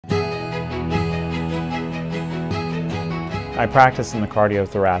I practice in the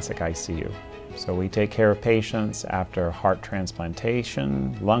cardiothoracic ICU. So we take care of patients after heart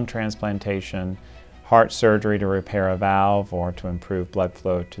transplantation, lung transplantation, heart surgery to repair a valve or to improve blood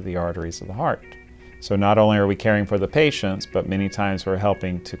flow to the arteries of the heart. So not only are we caring for the patients, but many times we're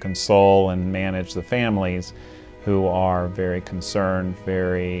helping to console and manage the families who are very concerned,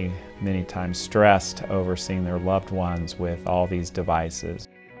 very many times stressed over seeing their loved ones with all these devices.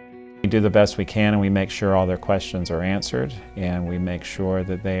 We do the best we can and we make sure all their questions are answered, and we make sure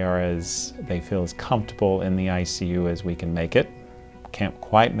that they feel as comfortable in the ICU as we can make it. Can't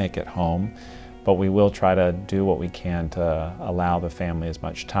quite make it home, but we will try to do what we can to allow the family as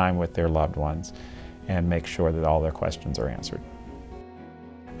much time with their loved ones and make sure that all their questions are answered.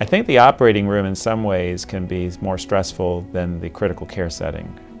 I think the operating room in some ways can be more stressful than the critical care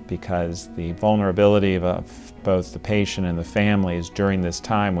setting, because the vulnerability of both the patient and the families during this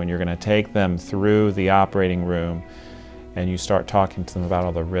time when you're going to take them through the operating room and you start talking to them about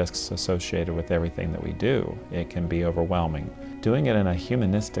all the risks associated with everything that we do, it can be overwhelming. Doing it in a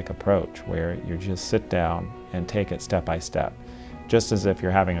humanistic approach where you just sit down and take it step by step, just as if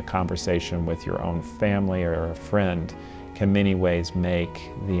you're having a conversation with your own family or a friend, can in many ways make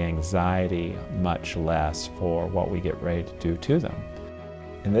the anxiety much less for what we get ready to do to them.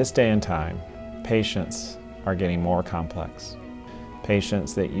 In this day and time, patients are getting more complex.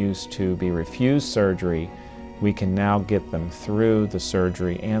 Patients that used to be refused surgery, we can now get them through the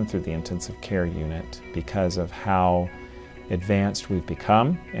surgery and through the intensive care unit because of how advanced we've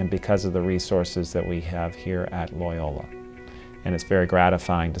become and because of the resources that we have here at Loyola. And it's very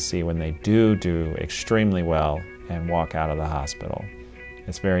gratifying to see when they do extremely well and walk out of the hospital.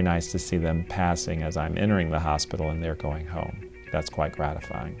 It's very nice to see them passing as I'm entering the hospital and they're going home. That's quite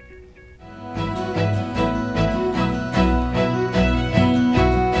gratifying.